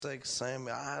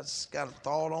Samuel, I just got a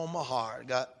thought on my heart. I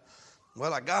got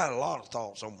a lot of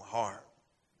thoughts on my heart.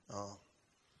 I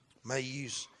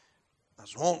was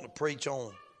wanting to preach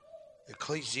on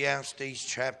Ecclesiastes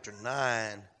chapter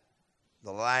 9,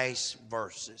 the last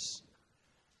verses.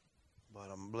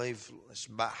 But I believe it's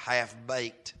about half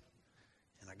baked,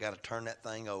 and I got to turn that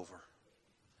thing over.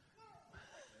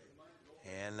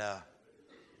 And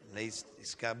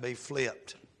it's got to be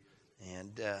flipped.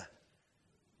 And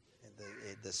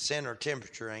the center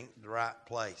temperature ain't the right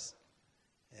place.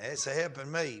 It's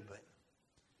helping me,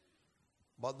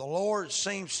 but the Lord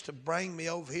seems to bring me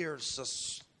over here. It's a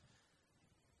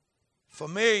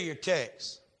familiar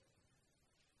text.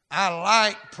 I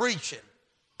like preaching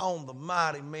on the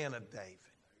mighty men of David.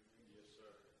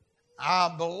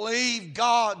 I believe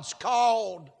God's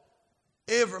called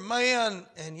every man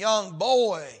and young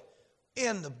boy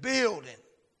in the building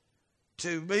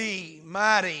to be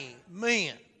mighty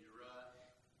men.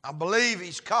 I believe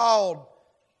He's called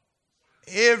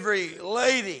every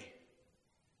lady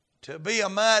to be a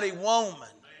mighty woman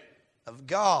of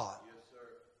God.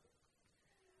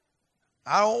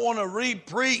 I don't want to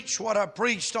re-preach what I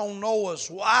preached on Noah's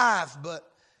wife,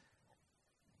 but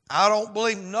I don't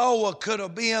believe Noah could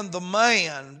have been the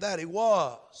man that he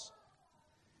was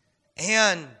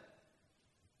and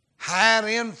had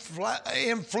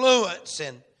influence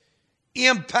and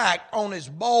impact on his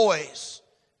boys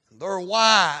and their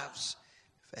wives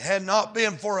if it had not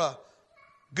been for a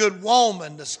good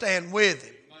woman to stand with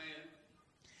him.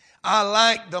 I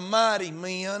like the mighty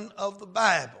men of the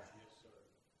Bible.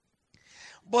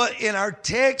 But in our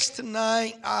text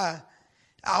tonight, I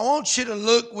want you to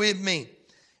look with me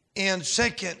in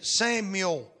 2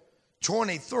 Samuel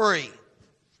 23.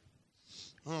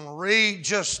 I'm going to read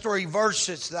just 3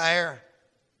 verses there.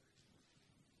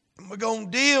 And we're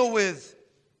going to deal with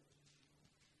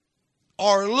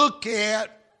or look at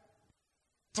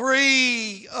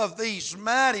 3 of these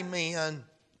mighty men,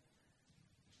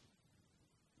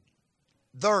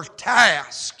 their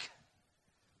task,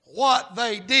 what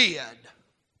they did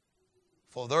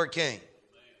for their king.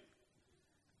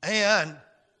 And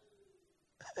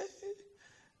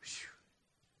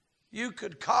you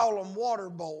could call them water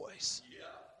boys. Yeah.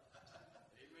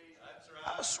 Amen. That's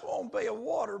right. I just want to be a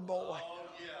water boy. Oh,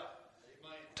 yeah.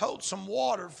 Amen. Tote some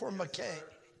water for my king.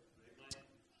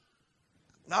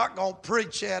 Not going to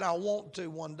preach that. I want to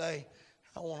one day.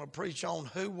 I want to preach on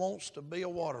who wants to be a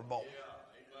water boy. Yeah.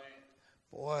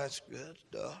 Boy, that's good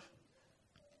stuff.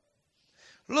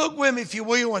 Look with me, if you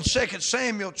will, in 2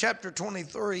 Samuel chapter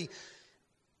 23.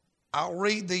 I'll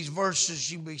read these verses.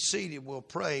 You be seated. We'll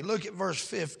pray. Look at verse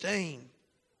 15.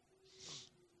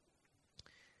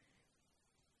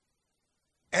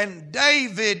 And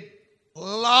David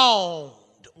longed.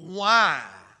 Why?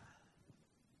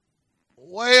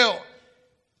 Well,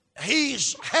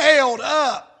 he's held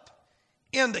up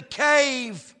in the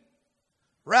cave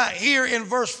right here in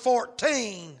verse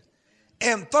 14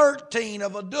 and 13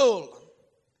 of Adullam.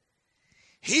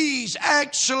 He's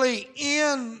actually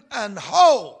in an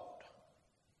hold.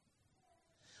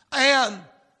 And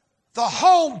the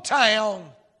hometown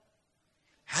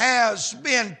has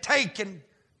been taken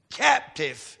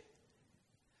captive,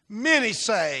 many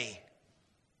say,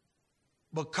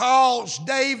 because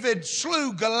David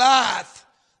slew Goliath,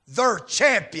 their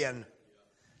champion.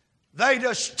 They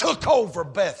just took over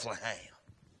Bethlehem.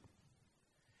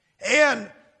 And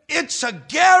it's a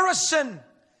garrison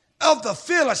of the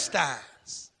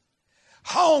Philistines.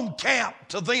 Home camp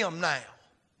to them now.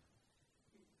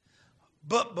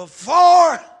 But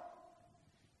before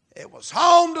it was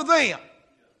home to them,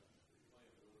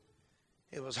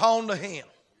 it was home to him.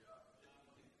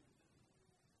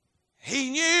 He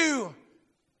knew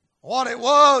what it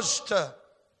was to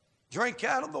drink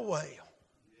out of the well.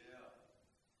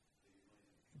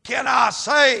 Can I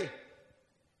say,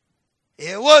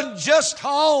 it wasn't just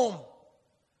home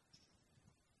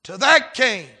to that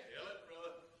king,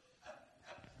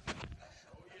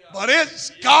 but it's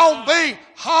going to be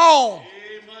home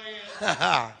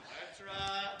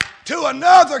to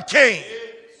another king.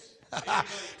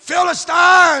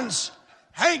 Philistines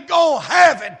ain't going to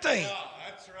have it then.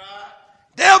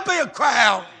 There'll be a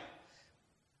crowd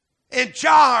in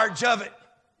charge of it.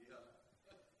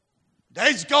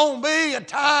 There's going to be a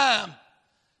time,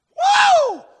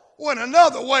 when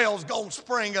another well's going to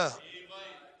spring up.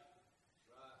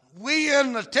 We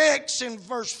in the text in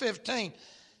verse 15,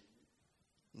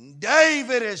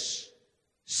 David is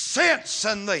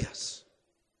sensing this.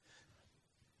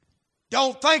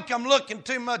 Don't think I'm looking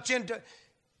too much into it.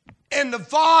 In the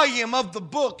volume of the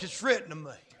book it's written to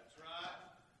me.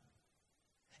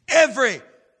 Every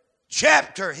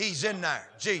chapter he's in there,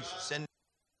 Jesus. And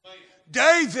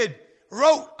David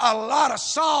wrote a lot of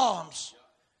psalms,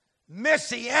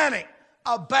 messianic,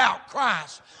 about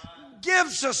Christ.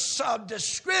 Gives us a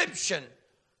description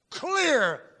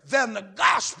clearer than the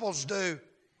Gospels do.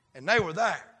 And they were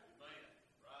there.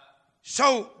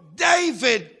 So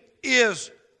David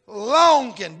is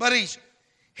longing, but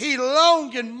he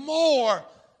longing more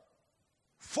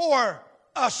for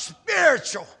a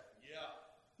spiritual,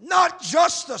 not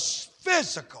just a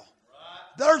physical.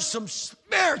 There's some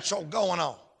spiritual going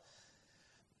on.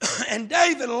 And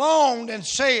David longed and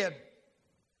said,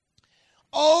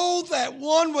 oh, that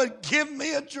one would give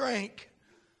me a drink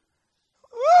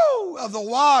of the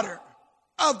water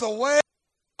of the well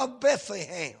of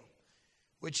Bethlehem,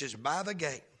 which is by the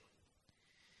gate.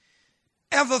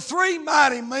 And the three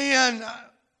mighty men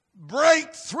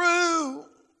break through.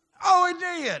 Oh,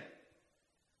 he did.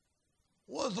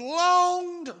 Was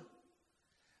longed,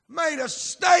 made a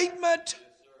statement,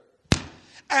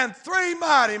 and three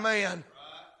mighty men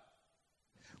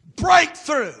break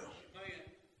through.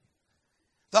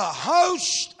 The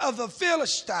host of the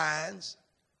Philistines,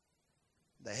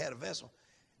 they had a vessel,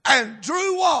 and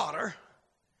drew water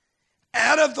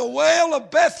out of the well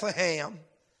of Bethlehem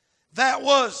that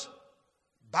was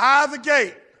by the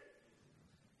gate.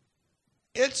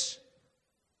 It's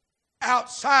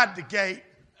outside the gate.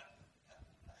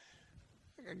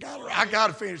 I got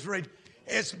to finish reading.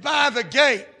 It's by the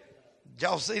gate. Did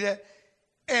y'all see that?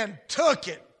 And took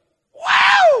it.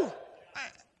 Wow!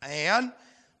 And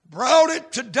brought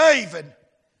it to David.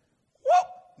 Whoop.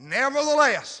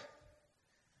 Nevertheless,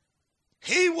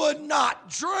 he would not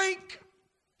drink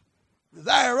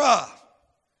thereof,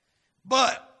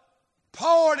 but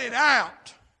poured it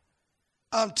out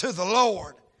unto the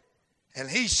Lord. And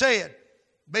he said,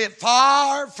 be it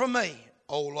far from me,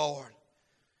 O Lord,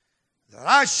 that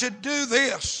I should do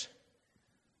this.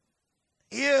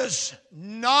 Is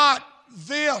not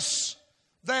this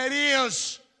that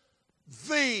is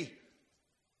the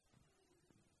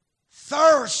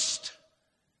thirst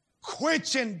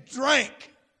quenching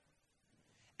drink?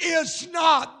 Is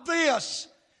not this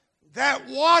that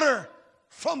water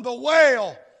from the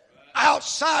well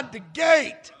outside the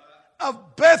gate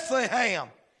of Bethlehem?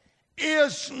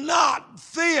 Is not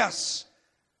this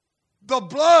the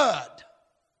blood?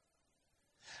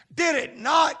 Did it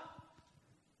not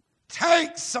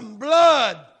take some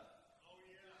blood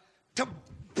to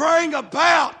bring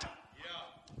about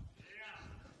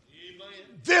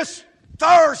this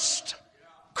thirst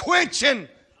quenching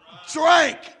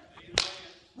drink?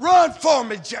 Run for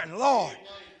me, Lord.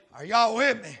 Are y'all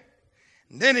with me?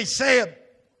 And then he said,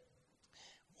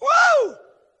 whoa!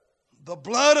 The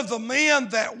blood of the men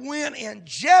that went in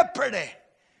jeopardy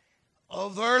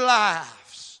of their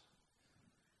lives.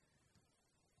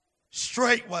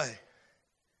 Straightway,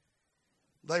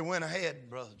 they went ahead,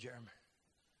 Brother Jeremy.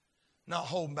 Not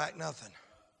holding back nothing.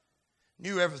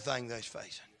 Knew everything they was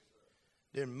facing.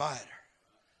 Didn't matter.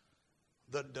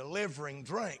 The delivering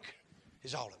drink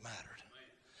is all that mattered.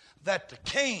 That the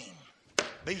king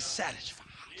be satisfied.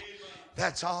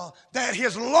 That's all. That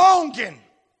his longing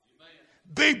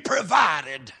be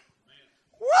provided.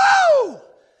 Woo!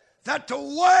 That the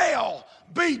well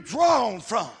be drawn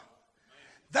from.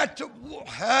 That the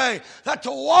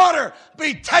water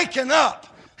be taken up.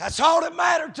 That's all that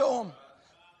mattered to him.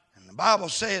 And the Bible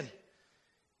said,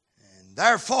 and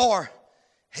therefore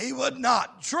he would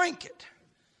not drink it.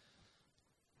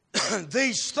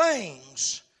 These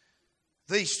things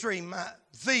did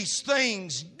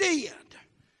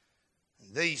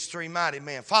these three mighty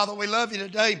men. Father, we love you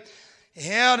today.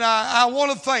 And I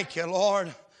want to thank you,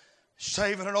 Lord,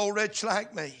 saving an old wretch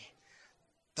like me.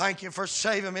 Thank you for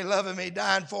saving me, loving me,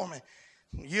 dying for me,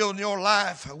 yielding your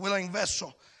life, a willing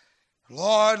vessel.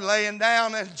 Lord, laying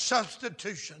down in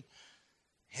substitution.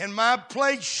 In my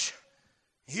place,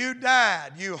 you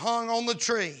died. You hung on the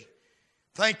tree.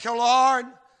 Thank you, Lord,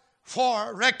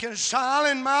 for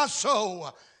reconciling my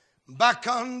soul back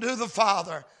unto the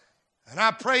Father. And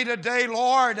I pray today,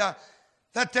 Lord,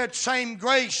 that same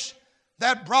grace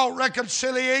that brought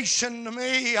reconciliation to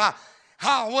me,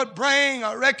 I would bring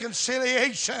a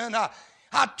reconciliation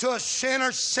to a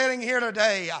sinner sitting here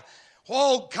today.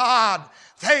 Oh God,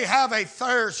 they have a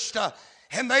thirst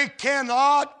and they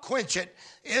cannot quench it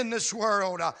in this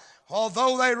world.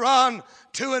 Although they run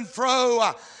to and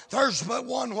fro, there's but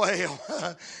one well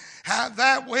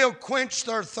that will quench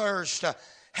their thirst.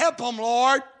 Help them,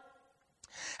 Lord.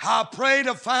 I pray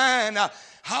to find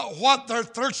what they're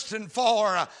thirsting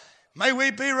for. May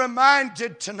we be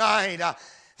reminded tonight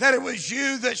that it was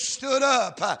you that stood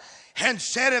up and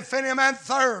said, if any man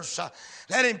thirst,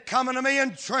 let him come unto me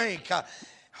and drink.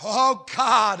 Oh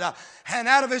God, and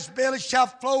out of his belly shall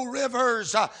flow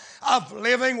rivers of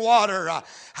living water.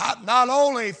 Not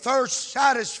only thirst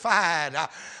satisfied,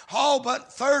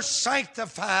 but thirst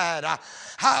sanctified.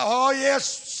 Oh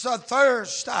yes,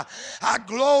 thirst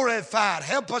glorified.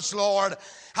 Help us, Lord,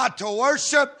 to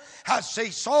worship,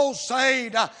 see souls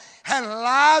saved, and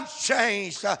lives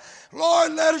changed.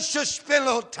 Lord, let us just spend a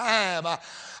little time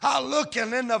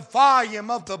looking in the volume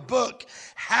of the book,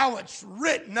 how it's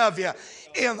written of you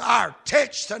in our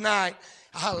text tonight.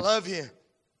 I love you.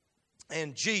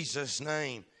 In Jesus'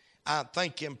 name, I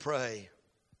thank and pray.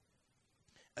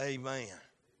 Amen.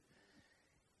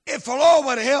 If the Lord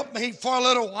would help me for a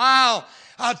little while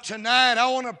tonight,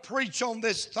 I want to preach on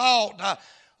this thought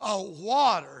of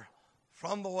water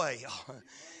from the well.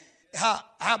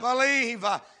 I believe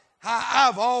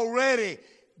I've already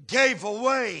gave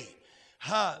away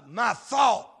my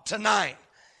thought tonight.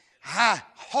 I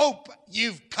hope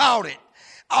you've caught it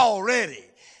already.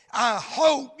 I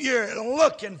hope you're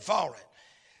looking for it.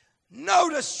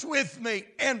 Notice with me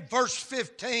in verse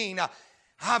 15,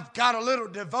 I've got a little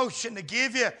devotion to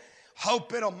give you.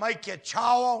 Hope it'll make you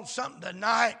chaw on something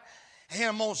tonight. And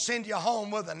I'm going to send you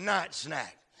home with a night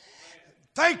snack.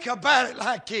 Think about it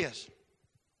like this.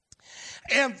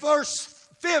 In verse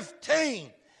 15,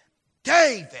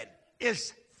 David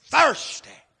is thirsty.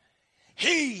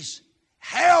 He's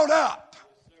held up.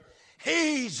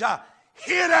 He's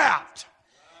hid out.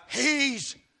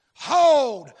 He's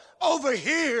holed over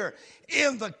here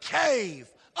in the cave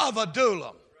of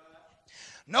Adullam.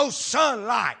 No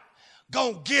sunlight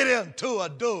gonna get into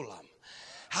Adullam.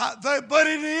 But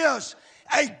it is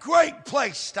a great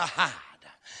place to hide.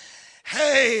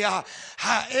 Hey,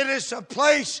 it is a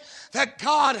place that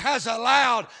God has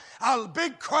allowed a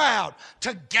big crowd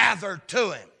to gather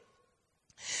to him.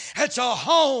 It's a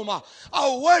home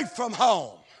away from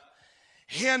home.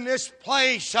 In this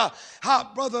place,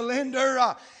 Brother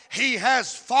Linder, he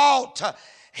has fought,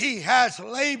 he has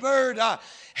labored,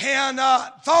 and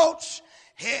thoughts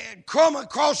come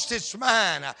across his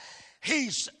mind.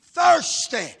 He's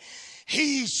thirsty.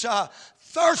 He's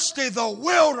thirsty. The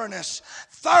wilderness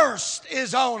thirst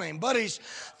is on him, but he's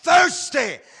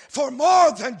thirsty for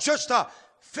more than just a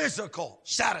physical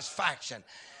satisfaction.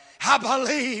 I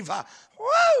believe,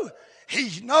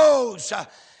 he knows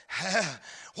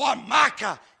what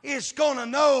Micah is going to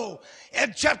know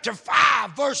in chapter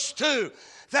 5, verse 2,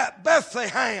 that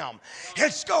Bethlehem,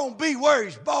 it's going to be where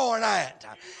he's born at.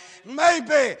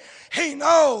 Maybe he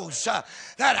knows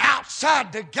that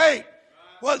outside the gate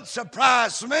wouldn't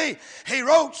surprise me. He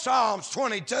wrote Psalms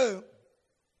 22.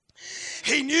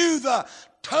 He knew the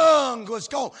tongue was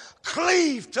going to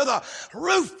cleave to the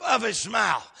roof of his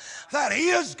mouth, that he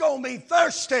is going to be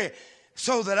thirsty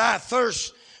so that our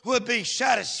thirst would be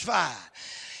satisfied.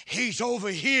 He's over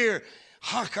here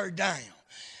hunkered down.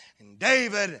 And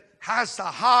David has the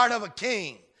heart of a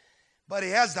king, but he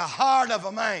has the heart of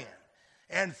a man.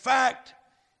 In fact,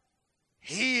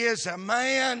 he is a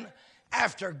man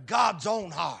after God's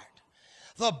own heart.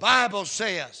 The Bible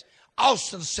says,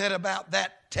 Austin said about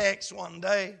that text one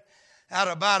day, at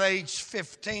about age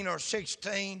 15 or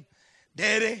 16,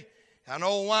 Daddy, I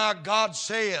know why God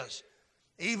says,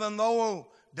 even though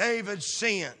David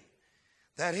sinned,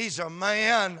 that he's a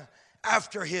man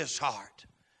after his heart.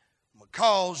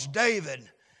 Because David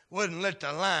wouldn't let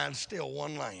the lion steal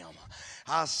one lamb.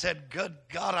 I said, good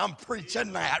God, I'm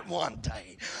preaching that one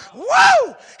day.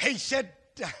 Whoa! He said,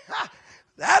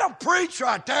 that'll preach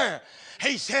right there.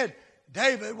 He said,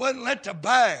 David wouldn't let the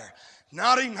bear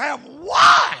not even have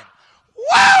wine.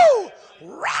 Whoa!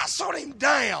 Wrestled him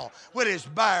down with his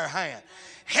bare hand.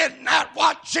 Isn't that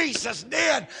what Jesus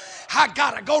did? I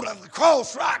got to go to the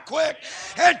cross right quick.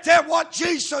 Isn't that what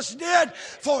Jesus did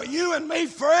for you and me,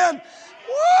 friend?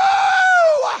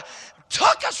 Woo!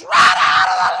 Took us right out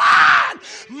of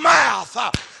the line mouth.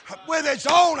 With his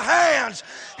own hands,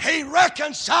 he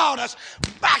reconciled us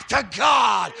back to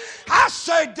God. I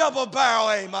say double barrel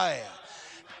amen.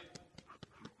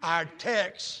 Our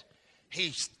text,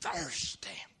 he's thirsty.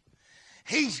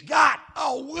 He's got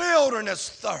a wilderness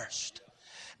thirst,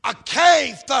 a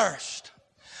cave thirst,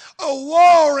 a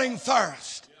warring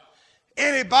thirst.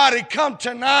 Anybody come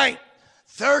tonight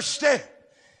thirsty?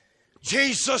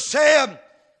 Jesus said,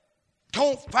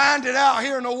 don't find it out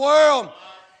here in the world.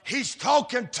 He's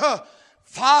talking to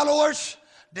followers,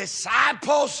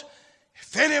 disciples.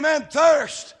 If any man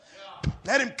thirst,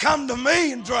 let him come to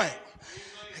me and drink.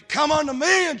 Come unto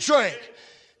me and drink.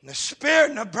 And the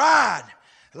Spirit and the bride,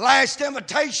 last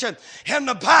invitation in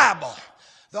the Bible,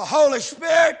 the Holy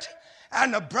Spirit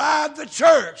and the bride, the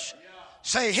church,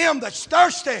 say, him that's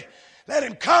thirsty, let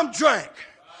him come drink.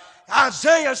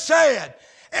 Isaiah said,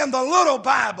 And the little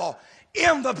Bible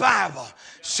in the Bible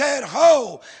said,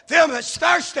 "Ho, them that's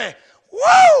thirsty,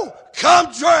 woo,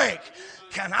 come drink."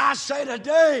 Can I say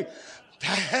today,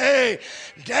 hey,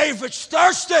 David's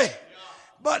thirsty,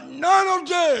 but none will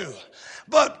do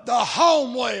but the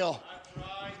home well.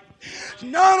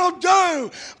 None will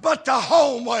do but the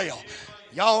home well.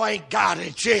 Y'all ain't got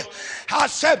it yet. I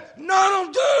said, none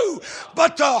will do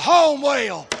but the home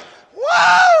well.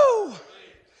 Woo!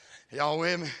 Y'all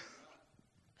with me?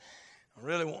 I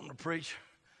really want to preach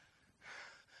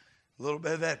a little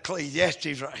bit of that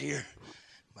Ecclesiastes right here,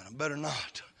 but I better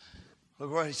not.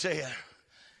 Look what he said.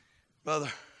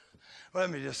 Brother,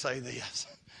 let me just say this.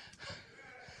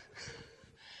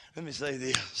 Let me say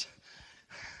this.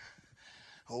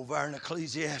 Over in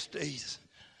Ecclesiastes,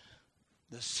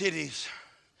 the city's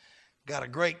got a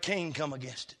great king come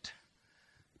against it.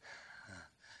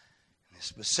 And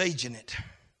it's besieging it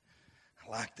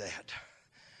like that.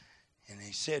 And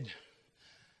he said,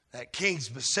 that king's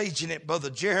besieging it, Brother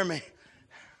Jeremy.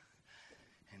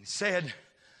 And he said,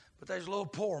 but there's a little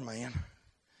poor man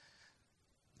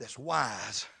that's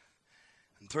wise.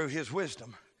 And through his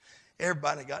wisdom,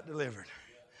 everybody got delivered.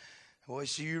 Boy,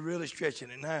 see, you're really stretching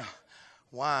it now.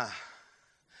 Why?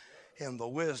 In the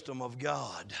wisdom of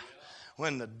God,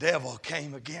 when the devil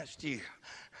came against you.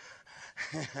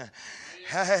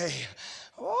 Hey,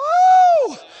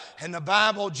 woo! In the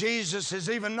Bible, Jesus is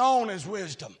even known as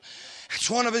wisdom. It's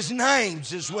one of his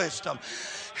names is wisdom.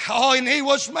 Oh, and he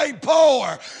was made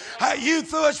poor. You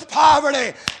through his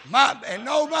poverty. And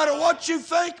no matter what you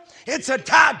think, it's a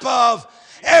type of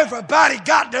everybody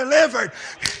got delivered.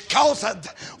 Because of,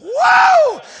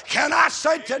 whoa! Can I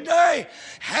say today,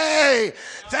 hey,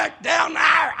 that down there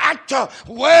at the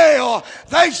well,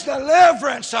 there's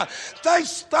deliverance,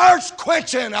 there's thirst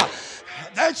quenching,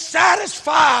 there's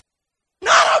satisfied.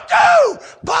 None will do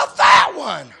but that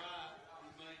one.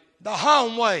 The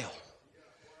home well.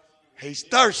 He's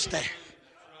thirsty.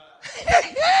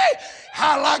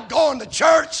 I like going to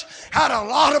church at a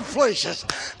lot of places,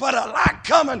 but I like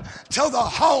coming to the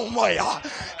home well.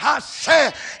 I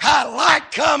said I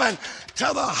like coming to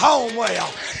the home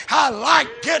well. I like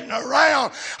getting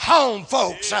around home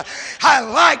folks. I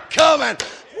like coming.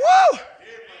 Woo!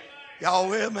 Y'all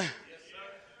with me?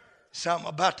 Something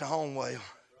about the home well.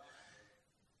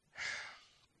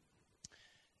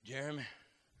 Jeremy,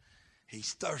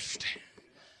 he's thirsty.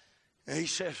 And he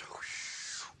says,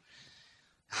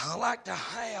 I like to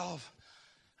have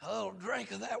a little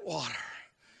drink of that water,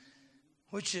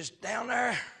 which is down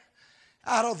there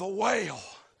out of the well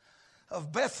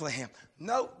of Bethlehem.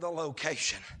 Note the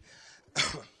location.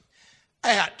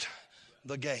 At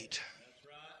the gate.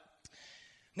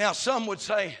 Now, some would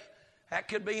say that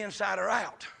could be inside or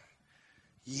out.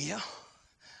 Yeah.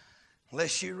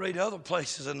 Unless you read other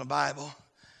places in the Bible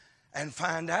and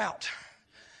find out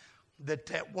that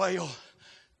that well,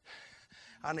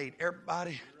 I need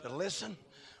everybody to listen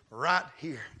right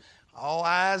here. All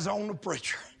eyes on the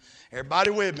preacher.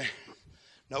 Everybody with me.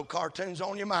 No cartoons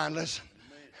on your mind. Listen.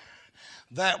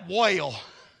 That well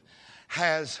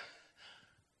has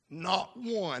not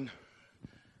one,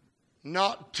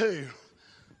 not two,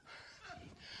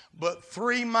 but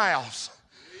 3 mouths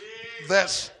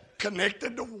that's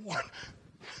connected to one.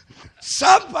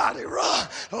 Somebody run.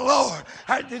 Lord,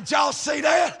 did y'all see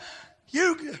that?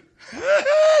 You,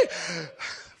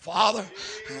 Father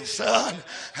and Son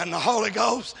and the Holy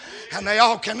Ghost, and they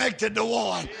all connected to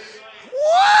one.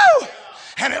 Woo!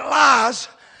 And it lies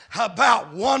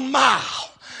about 1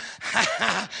 mile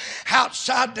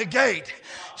outside the gate.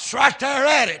 It's right there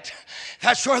at it.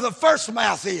 That's where the first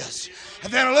mouth is.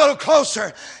 And then a little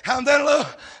closer, and then a little,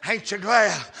 ain't you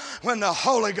glad when the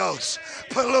Holy Ghost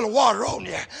put a little water on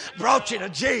you, brought you to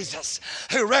Jesus,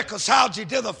 who reconciled you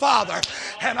to the Father,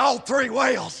 and all 3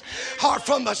 wells are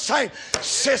from the same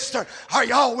sister. Are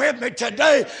y'all with me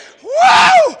today?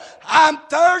 Woo! I'm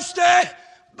thirsty,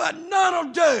 but none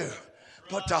will do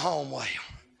but the home well.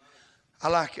 I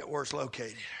like it where it's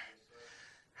located.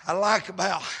 I like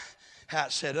about how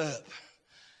it's set up.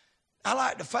 I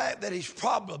like the fact that he's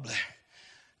probably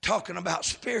talking about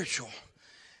spiritual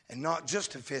and not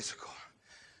just the physical.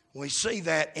 We see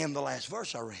that in the last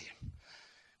verse I read.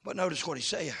 But notice what he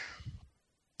said.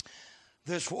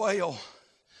 This well,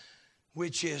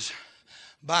 which is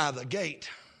by the gate,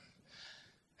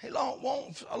 he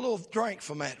wants a little drink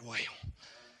from that well.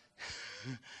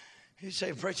 You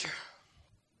say, preacher,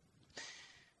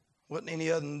 wasn't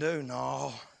any other than do?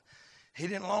 No, he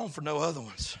didn't long for no other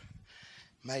ones.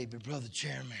 Maybe, Brother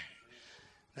Jeremy,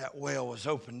 that well was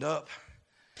opened up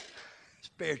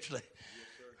spiritually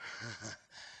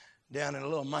down in a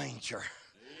little manger.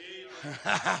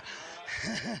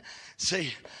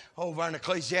 See, over in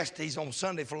Ecclesiastes on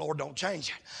Sunday, if the Lord don't change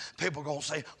it, people are going to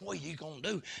say, what are you going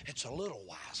to do? It's a little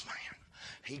wise man.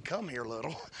 He come here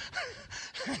little.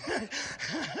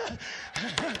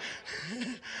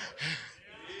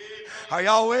 Are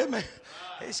y'all with me?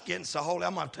 It's getting so holy,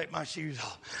 I'm going to take my shoes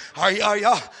off. Are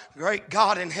y'all? Great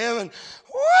God in heaven.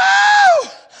 Woo!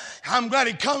 I'm glad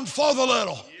he comes for the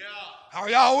little. Are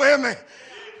y'all with me?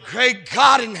 Great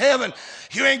God in heaven.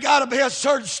 You ain't got to be a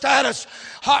certain status.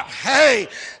 Hey,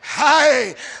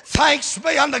 thanks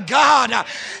be unto God.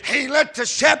 He let the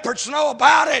shepherds know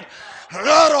about it.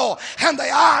 Little in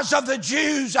the eyes of the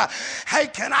Jews. Hey,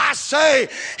 can I say,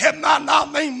 it might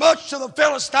not mean much to the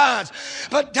Philistines,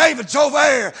 but David's over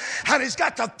there and he's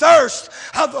got the thirst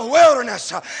of the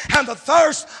wilderness and the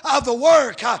thirst of the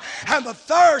work and the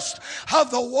thirst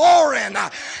of the warring,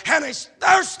 and he's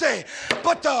thirsty,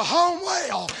 but the home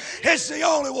well is the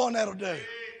only one that'll do.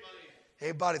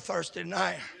 Anybody thirsty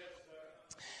tonight?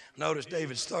 Notice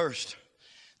David's thirst.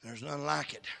 There's none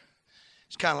like it.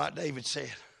 It's kind of like David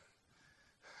said.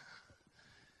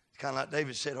 Kind of like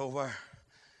David said over there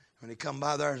when he come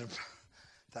by there to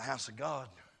the house of God.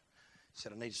 He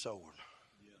said, I need a sword.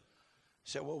 Yeah.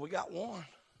 He said, well, we got one.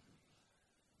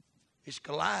 It's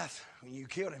Goliath. When you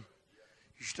killed him,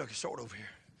 you stuck a sword over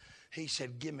here. He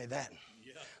said, give me that.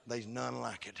 Yeah. There's none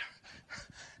like it.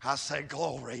 I say,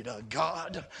 glory to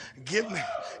God. Give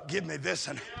me this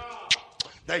one.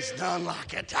 There's none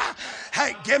like it.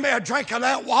 Hey, give me a drink of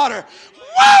that water.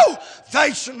 Woo!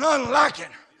 There's none like it.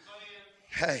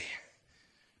 Hey,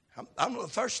 I'm a little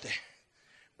thirsty,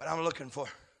 but I'm looking for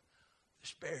the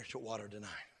spiritual water tonight.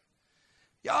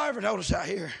 Y'all ever notice out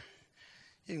here,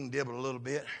 you can dibble a little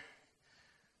bit,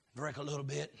 drink a little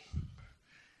bit.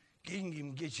 You can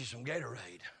even get you some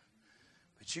Gatorade,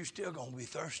 but you still going to be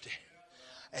thirsty.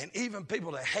 And even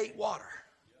people that hate water,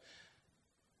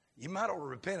 you might ought to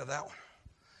repent of that one.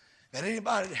 But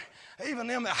anybody, even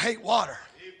them that hate water,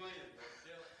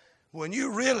 when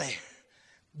you really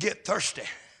get thirsty,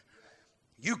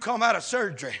 you come out of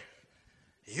surgery,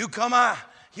 you come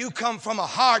from a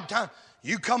hard time,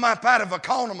 you come up out of a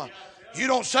coma, you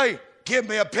don't say, give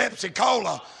me a Pepsi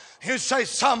Cola. You say,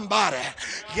 somebody,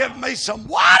 give me some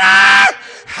water.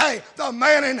 Hey, the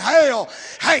man in hell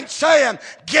ain't saying,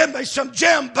 give me some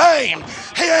Jim Beam.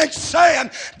 He ain't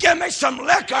saying, give me some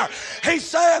liquor. He's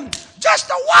saying, just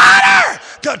the water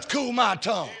to cool my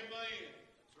tongue.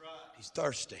 He's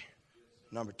thirsty.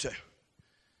 Number two.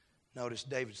 Notice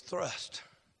David's thrust.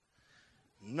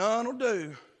 None will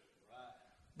do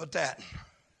but that.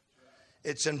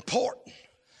 It's important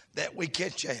that we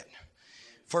catch that.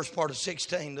 First part of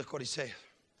 16, look what he says.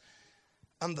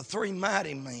 And the three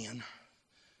mighty men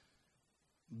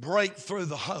break through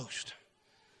the host.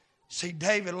 See,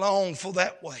 David longed for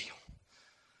that well.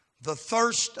 The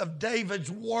thirst of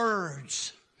David's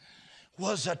words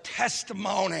was a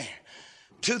testimony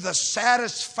to the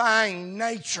satisfying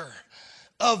nature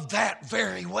of that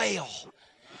very well.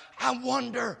 I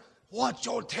wonder what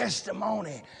your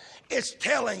testimony is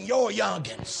telling your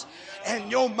youngins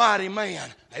and your mighty men.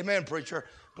 Amen, preacher.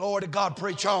 Glory to God,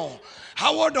 preach on.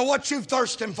 I wonder what you're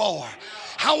thirsting for.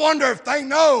 I wonder if they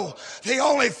know the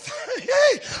only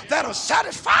thing that'll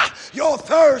satisfy your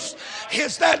thirst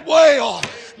is that well.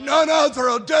 None other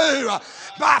will do.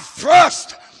 My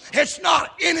thrust, it's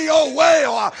not any old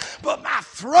well, but my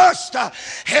thrust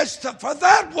is for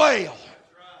that well.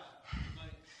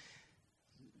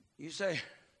 You say,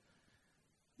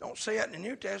 don't see that in the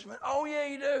New Testament. Oh, yeah,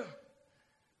 you do.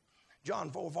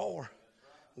 John 4:4.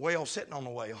 Well sitting on the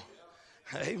well.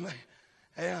 Amen.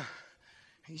 Yeah.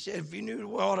 He said, if you knew the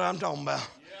water I'm talking about,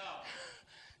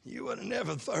 you would have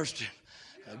never thirsted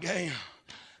again.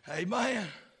 Amen.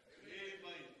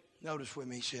 Notice with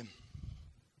me, he said,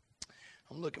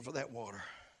 I'm looking for that water.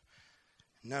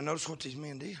 Now notice what these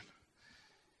men did.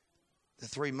 The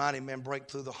three mighty men break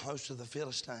through the host of the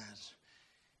Philistines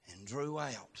and drew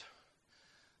out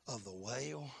of the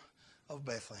well of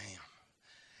Bethlehem.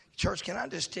 Church, can I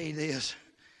just tell you this?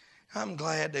 I'm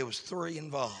glad there was three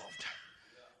involved.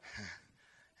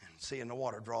 And seeing the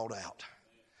water drawed out.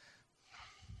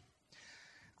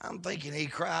 I'm thinking he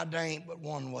cried, there ain't but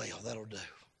one well that'll do.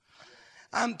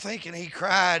 I'm thinking he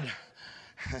cried,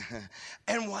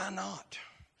 and why not?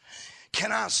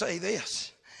 Can I say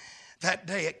this? That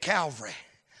day at Calvary,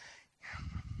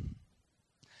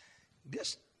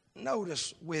 just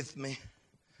notice with me,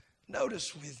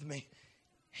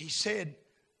 he said,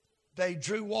 they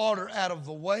drew water out of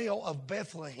the well of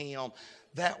Bethlehem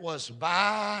that was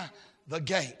by the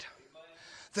gate.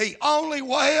 The only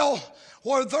well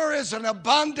where there is an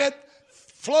abundant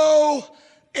flow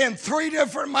in 3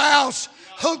 different mouths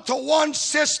hooked to one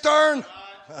cistern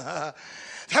that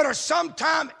are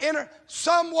sometime in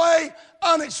some way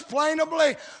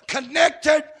unexplainably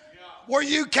connected where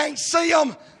you can't see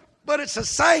them, but it's the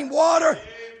same water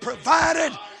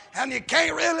provided and you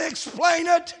can't really explain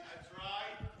it.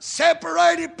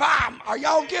 Separated by, are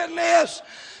y'all getting this?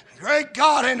 Great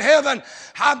God in heaven,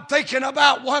 I'm thinking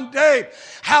about one day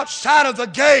outside of the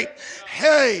gate.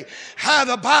 Hey, how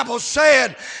the Bible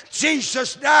said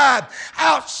Jesus died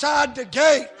outside the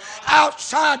gate,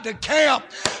 outside the camp.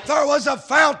 There was a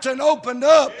fountain opened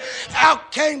up.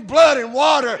 Out came blood and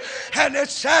water, and it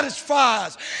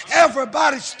satisfies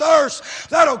everybody's thirst.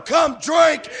 That'll come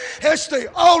drink. It's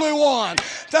the only one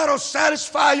that'll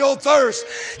satisfy your thirst.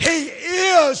 He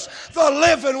is the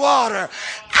living water.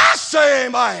 I say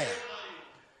amen.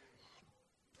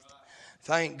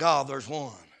 Thank God there's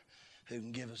one who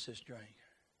can give us this drink.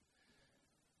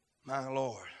 My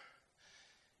Lord,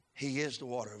 He is the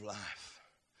water of life.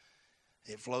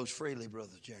 It flows freely,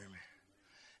 Brother Jeremy.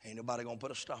 Ain't nobody going to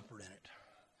put a stopper in it.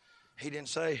 He didn't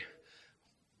say,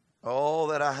 oh,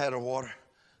 that I had a water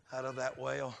out of that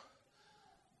well,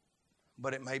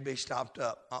 but it may be stopped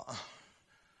up.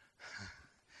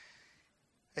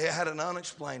 It had an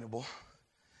unexplainable,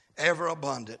 ever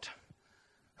abundant,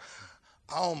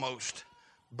 almost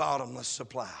bottomless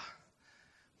supply.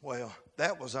 Well,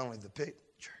 that was only the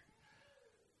picture.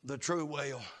 The true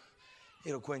well,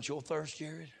 it'll quench your thirst,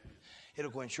 Jared.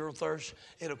 It'll quench your thirst.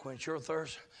 It'll quench your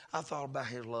thirst. I thought about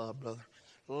His love, brother.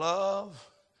 Love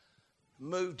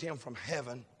moved Him from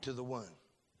heaven to the womb.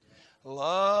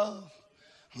 Love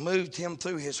moved Him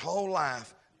through His whole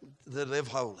life to live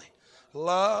holy.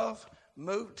 Love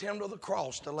moved Him to the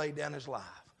cross to lay down His life.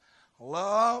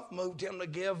 Love moved Him to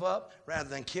give up rather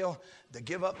than kill, to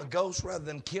give up the ghost rather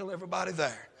than kill everybody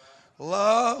there.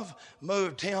 Love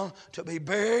moved Him to be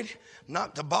buried,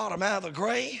 knock the bottom out of the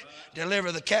grave,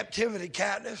 deliver the captivity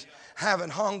captives, having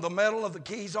hung the medal of the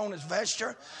keys on His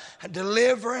vesture, and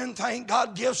delivering, thank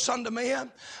God, gifts unto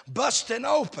men, busting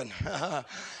open.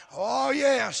 Oh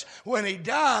yes, when He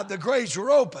died, the graves were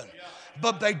open.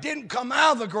 But they didn't come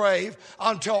out of the grave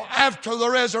until after the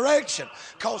resurrection,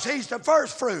 because He's the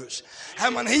first fruits.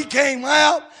 And when He came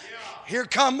out, here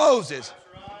come Moses.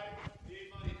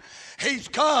 He's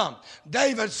come.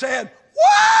 David said,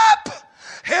 whoop!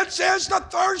 It says the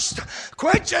thirst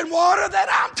quenching water that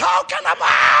I'm talking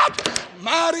about.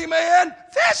 Mighty man,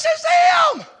 this is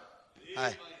Him.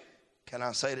 Hey, can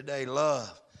I say today,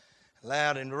 love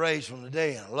allowed Him to raise from the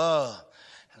dead. Love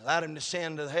allowed Him to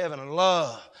ascend to heaven. And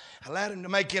love allowed Him to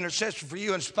make intercession for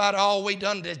you in spite of all we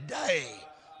done today.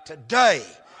 Today.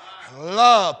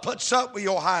 Love puts up with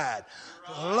your hide.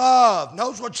 Love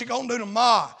knows what you're going to do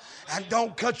tomorrow and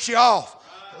don't cut you off.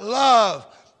 Love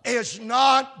is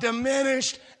not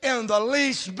diminished in the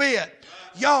least bit.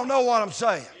 Y'all know what I'm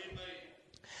saying.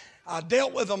 I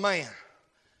dealt with a man.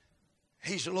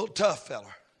 He's a little tough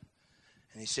fella.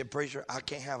 And he said, preacher, I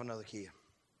can't have another kid.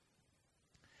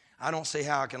 I don't see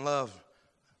how I can love.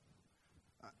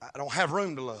 I don't have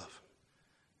room to love.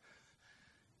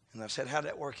 And I said, how'd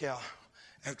that work out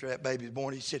after that baby was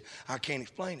born? He said, I can't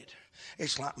explain it.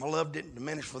 It's like my love didn't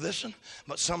diminish for this one,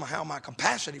 but somehow my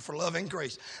capacity for love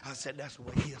increased. I said, that's the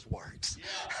way His works.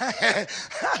 Yeah.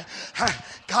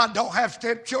 God don't have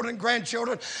stepchildren,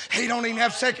 grandchildren. He don't even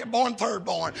have second born, third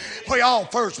born. We all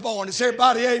first born. Is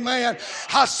everybody amen?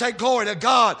 I say glory to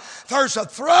God. There's a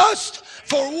thrust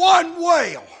for one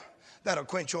well that'll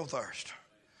quench your thirst.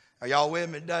 Are y'all with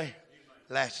me today?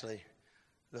 Lastly,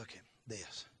 look at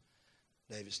this.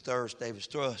 David's thirst, David's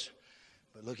thrust.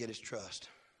 But look at his trust.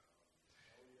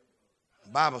 The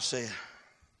Bible said,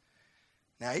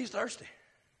 now he's thirsty.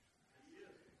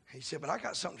 He said, but I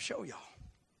got something to show y'all.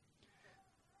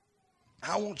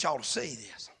 I want y'all to see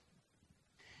this.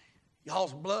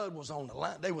 Y'all's blood was on the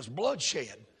line. There was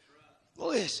bloodshed.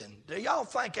 Listen, do y'all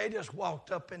think they just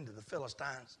walked up into the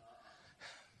Philistines?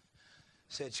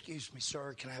 Said, excuse me,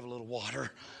 sir, can I have a little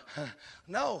water?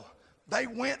 No, they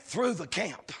went through the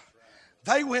camp.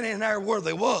 They went in there where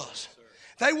they was.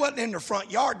 They wasn't in their front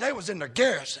yard. They was in their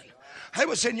garrison. They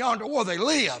was in yonder where they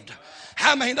lived.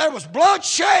 I mean, there was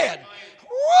bloodshed.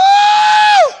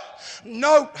 Woo!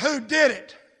 Note who did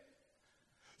it.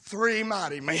 3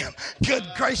 mighty men. Good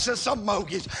gracious of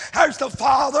Moses. There's the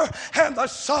Father and the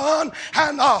Son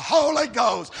and the Holy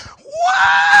Ghost.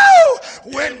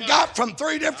 Woo! Went and got from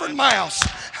 3 different mouths.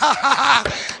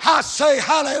 I say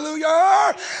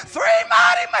hallelujah. Three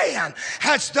mighty men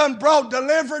has done brought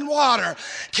delivering water.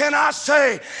 Can I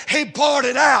say he poured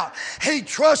it out? He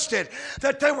trusted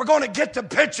that they were going to get the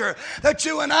picture, that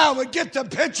you and I would get the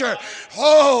picture.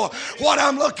 Oh, what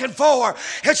I'm looking for.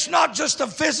 It's not just the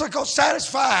physical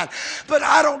satisfying, but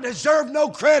I don't deserve no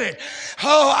credit.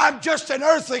 Oh, I'm just an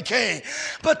earthly king.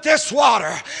 But this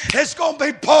water is going to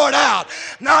be poured out,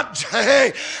 not to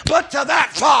me, but to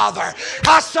that Father.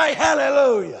 I say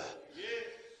hallelujah.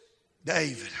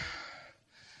 David,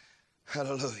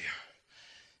 hallelujah,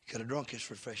 could have drunk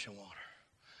his refreshing water.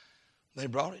 They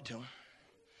brought it to him.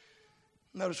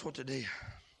 Notice what they did.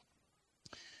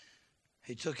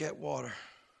 He took that water.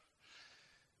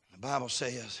 The Bible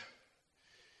says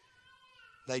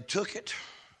they took it,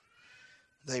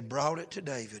 they brought it to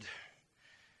David.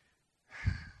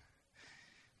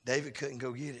 David couldn't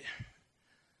go get it.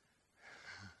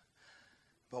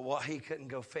 But what he couldn't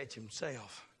go fetch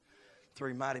himself,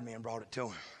 three mighty men brought it to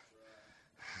him.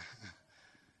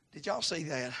 Did y'all see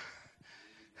that?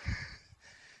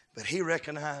 But he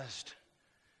recognized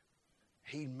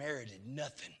he merited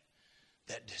nothing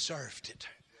that deserved it.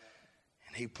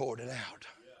 And he poured it out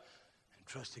and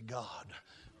trusted God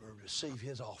to receive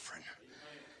his offering.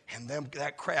 And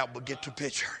that crowd would get the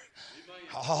picture.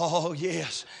 Oh,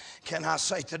 yes. Can I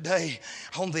say today,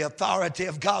 on the authority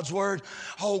of God's word,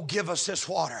 oh, give us this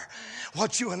water.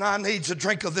 What you and I need is a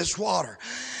drink of this water.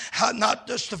 Not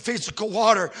just the physical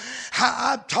water.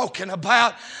 I'm talking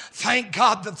about, thank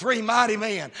God, the three mighty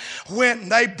men, when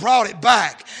they brought it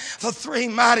back, the three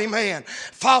mighty men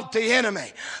fought the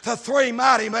enemy. The three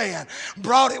mighty men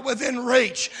brought it within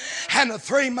reach. And the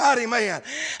three mighty men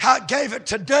gave it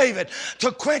to David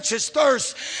to quench his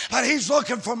thirst. But he's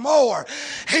looking for more.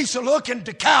 He's looking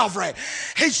to Calvary.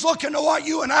 He's looking to what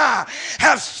you and I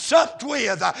have supped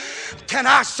with. Can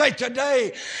I say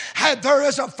today, there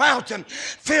is a fountain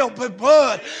filled with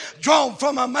blood drawn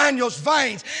from Emmanuel's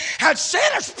veins, and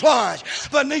sinners plunge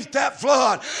beneath that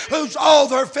flood, lose all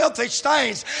their filthy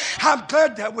stains. I'm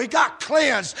glad that we got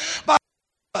cleansed by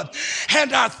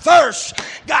and our thirst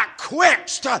got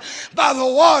quenched by the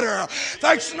water.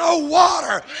 There's no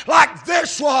water like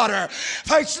this water.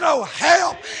 There's no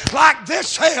help like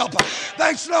this help.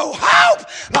 There's no hope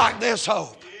like this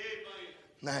hope.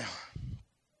 Now,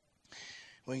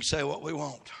 we can say what we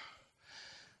want,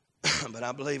 but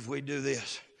I believe we do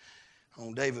this.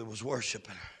 When David was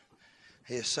worshiping,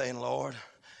 he is saying, Lord,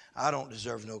 I don't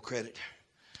deserve no credit.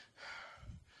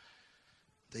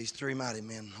 These three mighty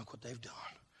men, look what they've done.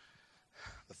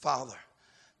 The Father,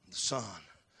 the Son,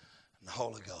 and the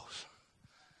Holy Ghost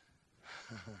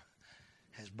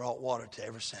has brought water to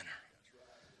every sinner.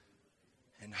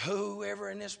 And whoever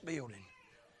in this building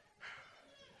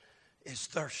is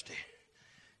thirsty,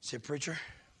 say, preacher,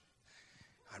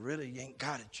 I really ain't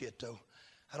got it yet, though.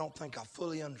 I don't think I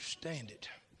fully understand it.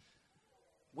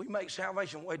 We make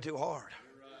salvation way too hard.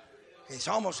 It's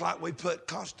almost like we put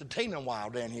Constantine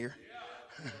Wild down here,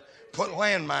 put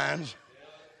landmines,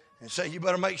 and say you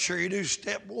better make sure you do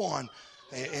step one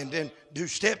and then do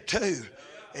step two.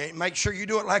 And make sure you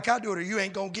do it like I do it or you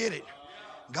ain't going to get it.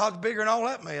 God's bigger than all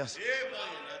that mess.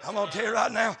 I'm going to tell you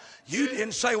right now, you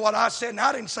didn't say what I said and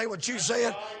I didn't say what you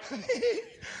said.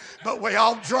 But we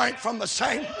all drank from the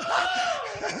same.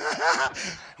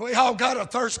 We all got a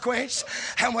thirst quenched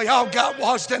and we all got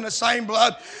washed in the same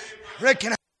blood. Rick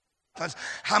and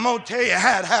I'm going to tell you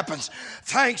how it happens.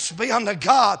 Thanks be unto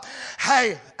God.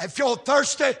 Hey, if you're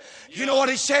thirsty, you know what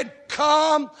he said?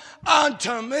 Come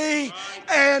unto me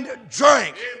and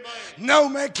drink. No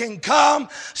man can come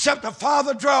except the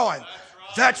Father drawing.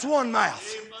 That's one mouth.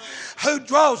 Who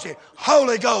draws you?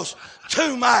 Holy Ghost.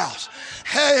 2 mouths.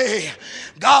 Hey,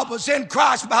 God was in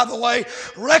Christ, by the way,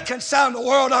 reconciling the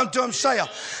world unto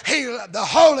himself. The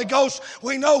Holy Ghost,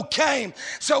 we know, came.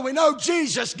 So we know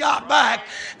Jesus got back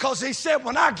because he said,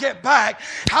 when I get back,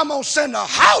 I'm going to send the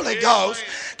Holy Ghost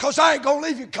because I ain't going to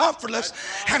leave you comfortless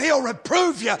and he'll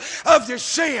reprove you of your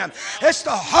sin. It's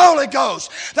the Holy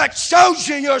Ghost that shows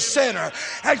you you're a sinner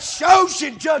and shows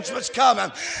you judgment's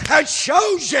coming and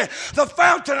shows you the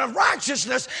fountain of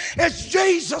righteousness. It's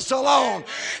Jesus alone.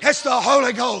 It's the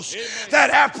Holy Ghost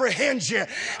that apprehends you.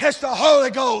 It's the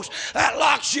Holy Ghost that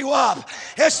locks you up.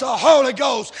 It's the Holy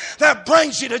Ghost that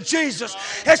brings you to Jesus.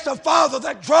 It's the Father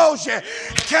that draws you.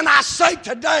 Can I say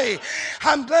today,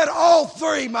 I'm glad all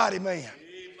three mighty men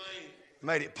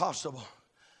made it possible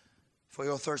for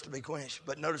your thirst to be quenched.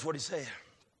 But notice what he said.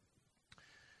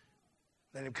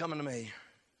 Let him come unto me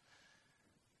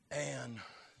and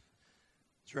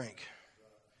drink.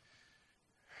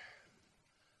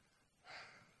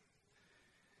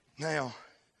 Now,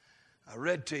 I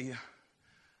read to you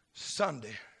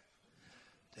Sunday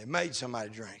They made somebody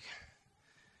drink.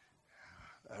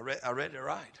 I read it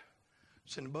right.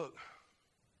 It's in the book.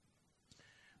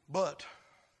 But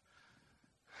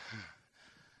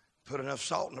put enough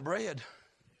salt in the bread,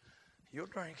 you'll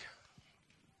drink.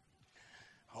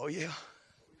 Oh, yeah.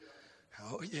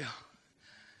 Oh, yeah.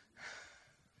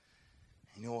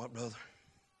 You know what, brother?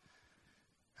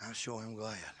 I sure am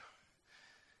glad.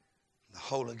 The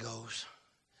Holy Ghost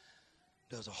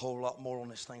does a whole lot more on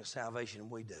this thing of salvation than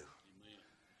we do. Amen.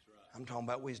 That's right. I'm talking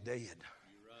about we's dead.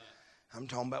 You're right. I'm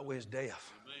talking about we's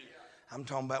deaf. Amen. I'm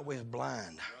talking about we's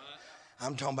blind. Right.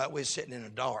 I'm talking about we's sitting in the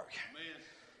dark. Amen.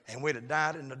 And we'd have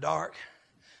died in the dark,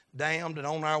 damned and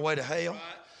on our way to hell, Right.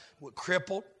 we're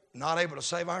crippled, not able to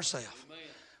save ourselves. Amen.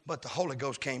 But the Holy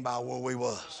Ghost came by where we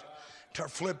was to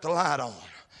flip the light on.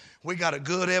 We got a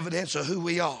good evidence of who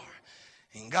we are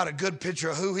and got a good picture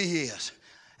of who he is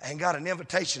and got an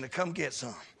invitation to come get some.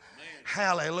 Amen.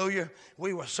 Hallelujah.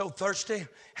 We were so thirsty,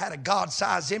 had a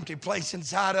God-sized empty place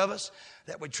inside of us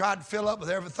that we tried to fill up with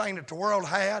everything that the world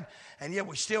had, and yet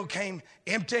we still came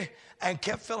empty and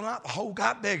kept filling up. The hole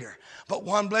got bigger. But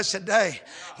one blessed day,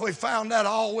 we found out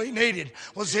all we needed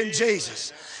was in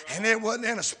Jesus. And it wasn't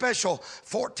in a special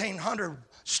 1,400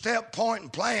 step point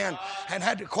and plan and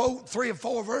had to quote 3 or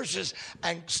 4 verses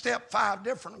and step 5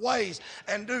 different ways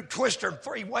and do twister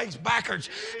 3 ways backwards.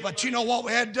 But you know what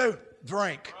we had to do?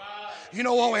 Drink. You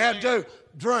know what we had to do?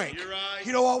 Drink.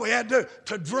 You know what we had to do?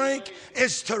 To drink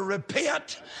is to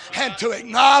repent and to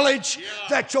acknowledge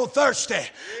that you're thirsty.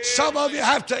 Some of you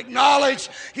have to acknowledge.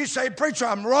 You say, preacher,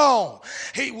 I'm wrong.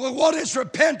 Well, what is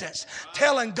repentance?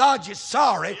 Telling God you're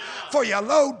sorry for your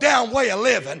low down way of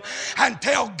living and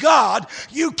tell God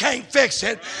you can't fix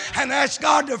it and ask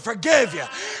God to forgive you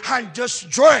and just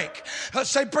drink.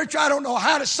 Say, preacher, I don't know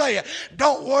how to say it.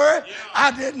 Don't worry,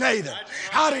 I didn't either.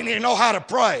 I didn't even know how to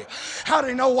pray. I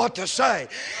didn't know what to say.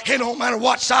 It don't matter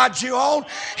what side you're on.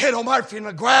 It don't matter if you're in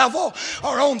the gravel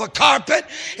or on the carpet,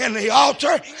 in the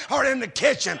altar or in the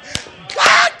kitchen.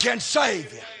 God can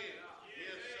save you.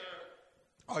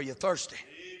 Are you thirsty?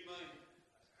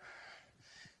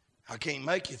 I can't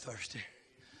make you thirsty.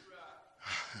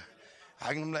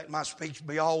 I can let my speech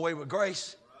be all the way with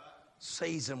grace,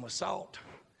 seasoned with salt,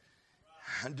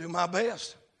 and do my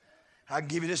best. I can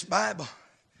give you this Bible.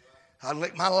 I can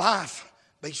let my life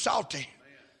be salty.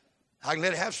 I can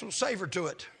let it have some savor to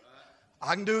it.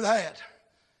 I can do that.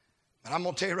 But I'm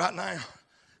going to tell you right now,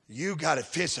 you got it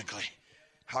physically.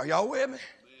 Are y'all with me?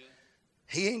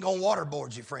 He ain't going to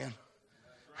waterboard you, friend.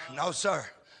 No, sir.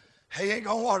 He ain't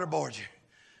going to waterboard you.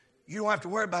 You don't have to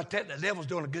worry about that. The devil's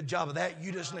doing a good job of that.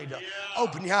 You just need to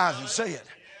open your eyes and see it.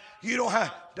 You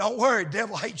don't worry, the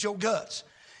devil hates your guts.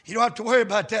 You don't have to worry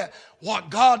about that.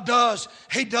 What God does,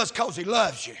 he does because he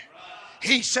loves you.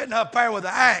 He's sitting up there with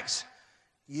the axe.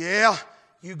 Yeah,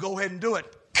 you go ahead and do it.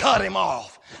 Cut him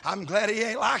off. I'm glad he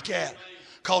ain't like that.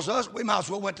 Because we might as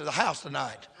well went to the house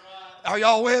tonight. Are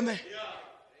y'all with me?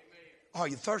 Are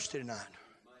you thirsty tonight?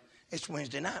 It's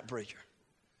Wednesday night, preacher.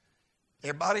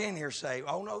 Everybody in here say,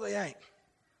 oh, no, they ain't.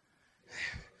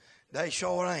 They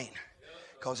sure ain't.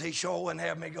 Because he sure wouldn't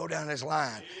have me go down this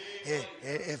line.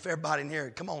 If everybody in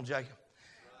here, come on, Jacob.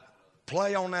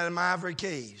 Play on that ivory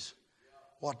keys.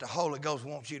 What the Holy Ghost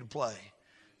wants you to play.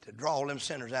 To draw them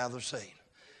sinners out of their seat.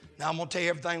 Now I'm going to tell you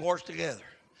everything works together.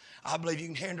 I believe you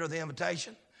can hinder the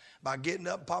invitation by getting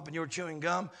up, popping your chewing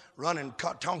gum, running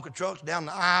Tonka trucks down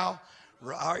the aisle.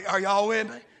 Are y'all with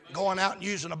me? Going out and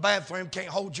using a bathroom can't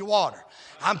hold your water.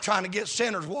 I'm trying to get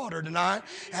sinners water tonight,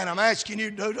 and I'm asking you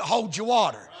to hold your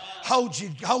water. Hold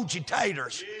your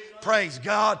taters. Praise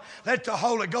God. Let the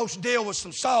Holy Ghost deal with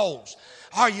some souls.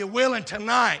 Are you willing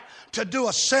tonight to do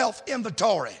a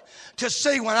self-inventory? To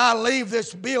see when I leave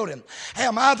this building,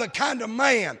 am I the kind of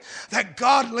man that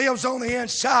God lives on the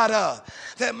inside of?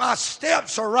 That my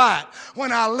steps are right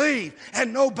when I leave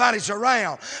and nobody's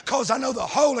around. Because I know the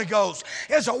Holy Ghost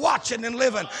is a watching and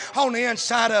living on the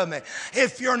inside of me.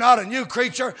 If you're not a new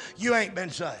creature, you ain't been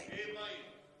saved.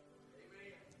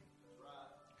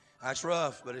 That's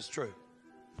rough, but it's true.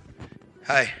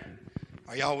 Hey,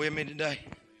 are y'all with me today?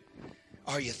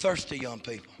 Are you thirsty, young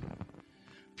people?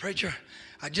 Preacher,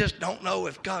 I just don't know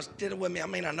if God's dealing with me. I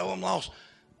mean, I know I'm lost.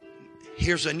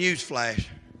 Here's a news flash.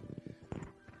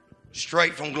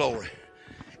 Straight from glory.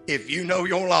 If you know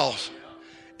you're lost,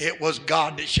 it was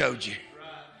God that showed you.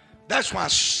 That's why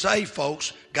saved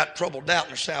folks got trouble doubting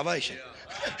their salvation.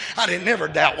 I didn't never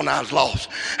doubt when I was lost.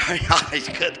 He's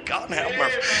good. God have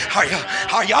mercy.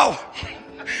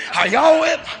 Are y'all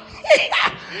with me?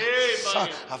 Son,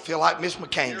 I feel like Miss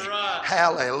McCaney.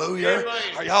 Hallelujah.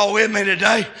 Are y'all with me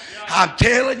today? I'm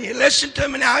telling you, listen to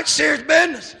me now. It's serious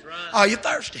business. Are you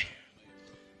thirsty?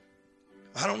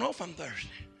 I don't know if I'm thirsty.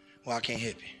 Well, I can't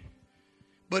help you.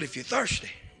 But if you're thirsty,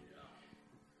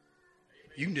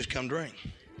 you can just come drink.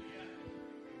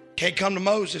 Can't come to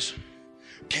Moses.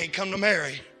 Can't come to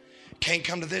Mary. Can't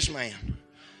come to this man.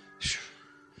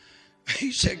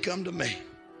 He said, come to me.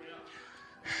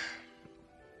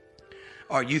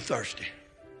 Are you thirsty?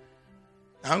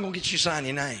 I'm going to get you to sign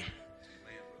your name.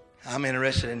 I'm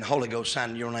interested in the Holy Ghost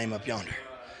signing your name up yonder.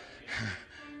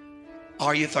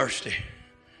 Are you thirsty?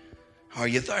 Are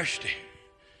you thirsty?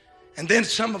 And then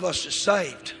some of us are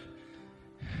saved.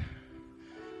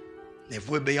 If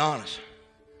we'll be honest,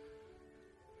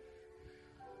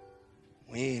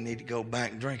 we need to go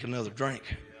back and drink another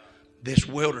drink. This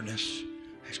wilderness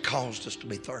has caused us to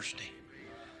be thirsty.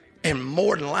 And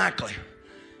more than likely,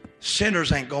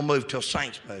 sinners ain't going to move till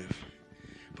saints move.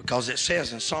 Because it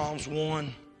says in Psalms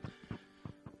 1,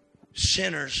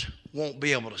 sinners won't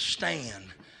be able to stand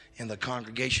in the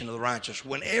congregation of the righteous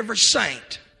when every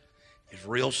saint is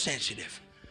real sensitive